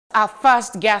Our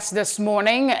first guest this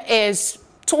morning is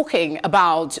talking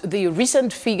about the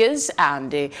recent figures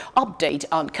and the update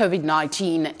on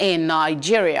COVID-19 in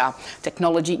Nigeria.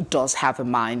 Technology does have a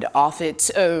mind of its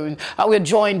own. We're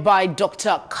joined by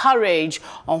Dr. Courage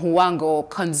Uhunmwangho,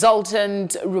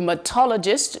 consultant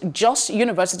rheumatologist, Jos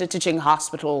University Teaching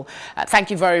Hospital.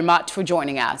 Thank you very much for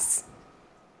joining us.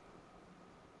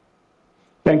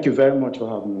 Thank you very much for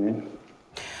having me.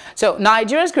 So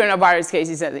Nigeria's coronavirus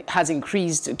cases has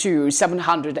increased to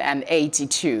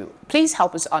 782. Please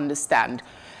help us understand.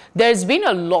 There's been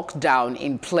a lockdown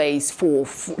in place for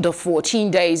the 14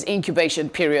 days incubation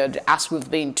period, as we've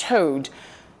been told.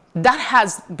 That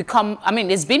has become,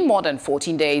 it's been more than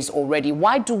 14 days already.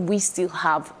 Why do we still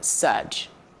have surge?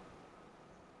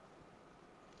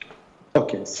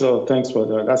 Okay, so thanks for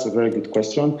that. That's a very good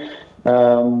question.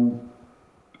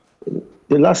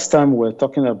 The last time we were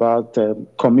talking about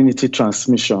community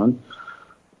transmission,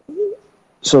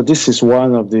 so this is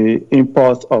one of the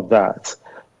import of that,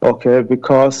 okay,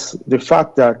 because the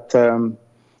fact that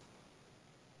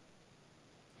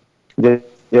there's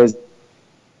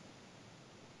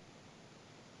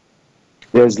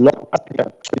the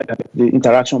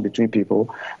interaction between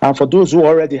people, and for those who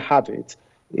already have it,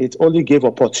 it only gave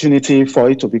opportunity for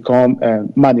it to become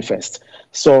manifest.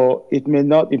 So it may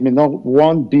not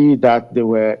one be that they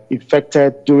were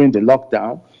infected during the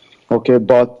lockdown, okay,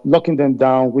 but locking them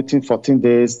down within 14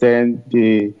 days, then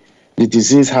the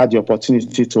disease had the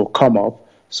opportunity to come up,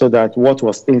 so that what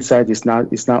was inside is now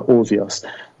obvious.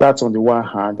 That's on the one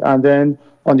hand, and then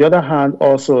on the other hand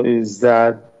also is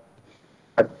that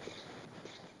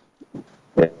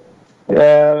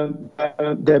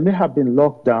there may have been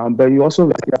lockdown, but you also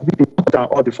have been locked down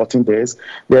all the 14 days.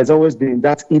 There's always been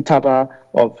that interval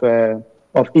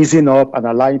of easing up and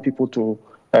allowing people to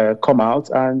come out,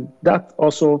 and that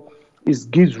also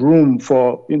gives room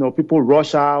for people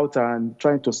rush out and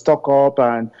trying to stock up,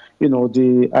 and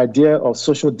the idea of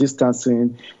social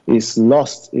distancing is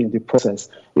lost in the process.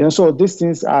 So these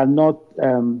things are not.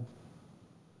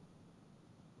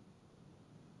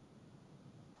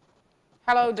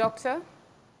 Hello, doctor.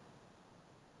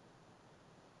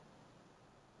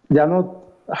 They are not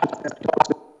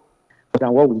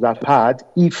than what we would have had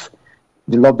if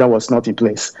the lockdown was not in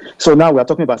place. So now we are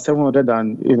talking about 700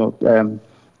 and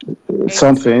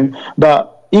something.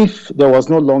 But if there was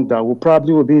no lockdown, we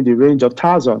probably would be in the range of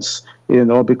thousands.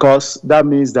 Because that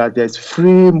means that there's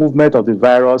free movement of the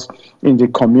virus in the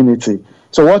community.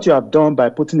 So what you have done by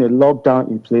putting a lockdown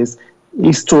in place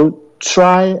is to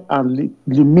try and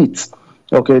limit,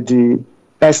 the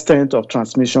extent of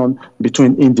transmission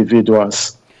between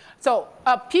individuals. So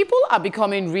people are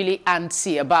becoming really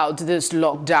antsy about this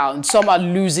lockdown. Some are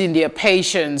losing their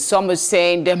patience. Some are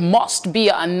saying there must be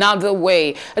another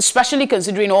way, especially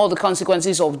considering all the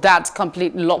consequences of that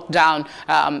complete lockdown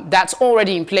that's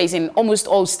already in place in almost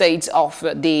all states of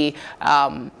the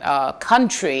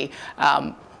country.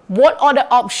 What other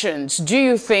options do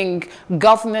you think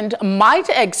government might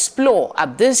explore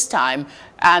at this time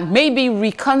and maybe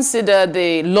reconsider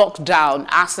the lockdown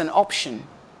as an option?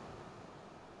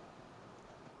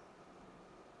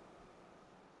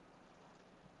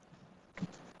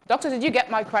 Doctor, did you get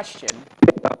my question?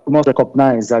 We must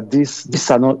recognize that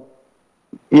these are not.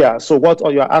 Yeah. So what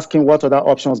are you asking? What other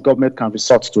options government can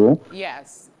resort to?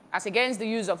 Yes, as against the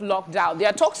use of lockdown. There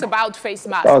are talks about face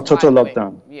masks. Total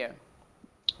lockdown. Yeah.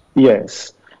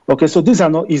 Yes. Okay. So these are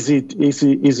not easy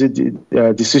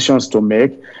decisions to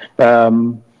make.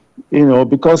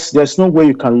 Because there's no way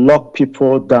you can lock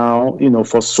people down,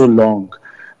 for so long.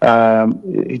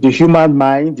 The human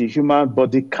mind, the human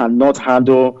body cannot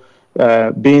handle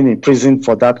being in prison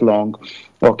for that long.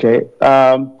 Okay.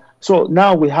 So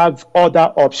now we have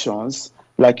other options,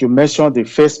 like you mentioned, the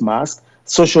face mask,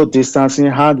 social distancing,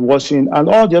 hand washing, and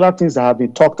all the other things that have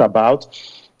been talked about.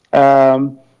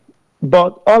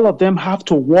 But all of them have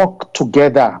to work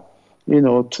together,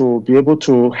 to be able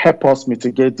to help us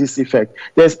mitigate this effect.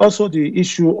 There's also the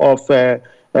issue of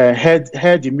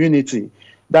herd immunity.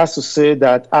 That's to say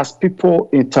that as people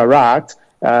interact,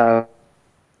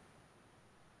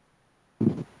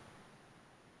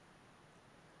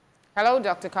 Hello,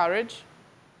 Dr. Courage.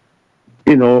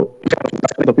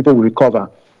 The people will recover.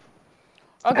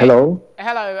 Okay. Hello?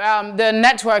 Hello. The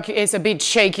network is a bit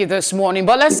shaky this morning,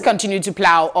 but let's continue to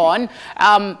plow on.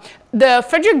 The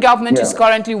federal government is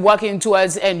currently working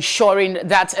towards ensuring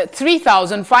that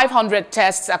 3,500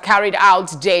 tests are carried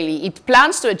out daily. It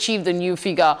plans to achieve the new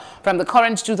figure from the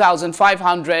current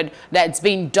 2,500 that's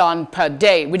being done per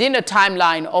day within a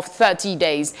timeline of 30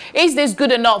 days. Is this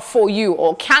good enough for you,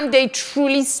 or can they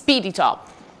truly speed it up?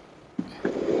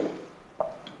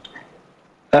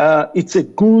 It's a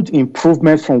good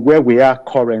improvement from where we are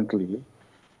currently.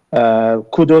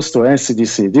 Kudos to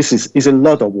NCDC. This is a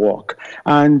lot of work.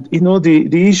 And,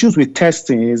 the issues with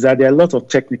testing is that there are a lot of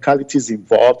technicalities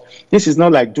involved. This is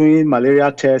not like doing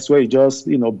malaria tests where you just,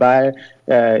 buy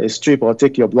a strip or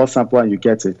take your blood sample and you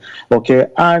get it. Okay.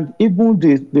 And even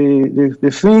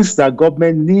the things that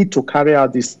government need to carry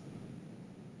out this.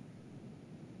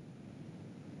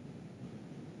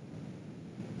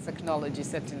 Technology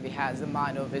certainly has a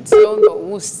mind of its own, but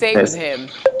we'll stay with him.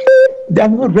 They are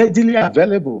not readily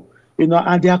available,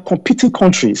 and they are competing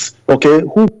countries, okay,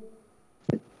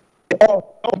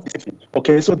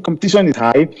 okay, so the competition is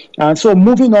high. And so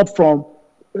moving up from,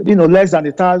 less than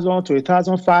 1,000 to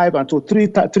 1,005 and to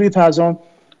 3,000,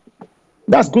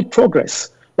 that's good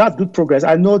progress. That's good progress.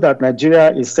 I know that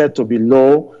Nigeria is said to be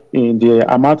low in the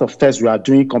amount of tests we are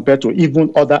doing compared to even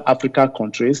other African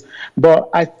countries. But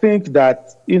I think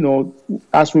that,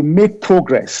 as we make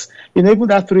progress, even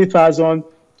that 3,000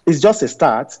 is just a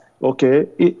start, okay?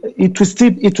 It will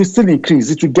still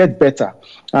increase. It will get better.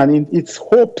 And it's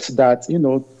hoped that,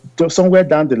 somewhere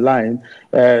down the line,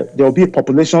 there will be a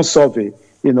population survey,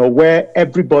 where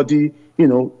everybody,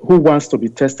 who wants to be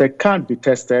tested can be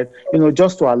tested,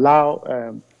 just to allow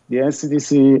the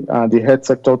NCDC and the health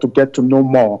sector to get to know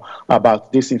more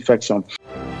about this infection.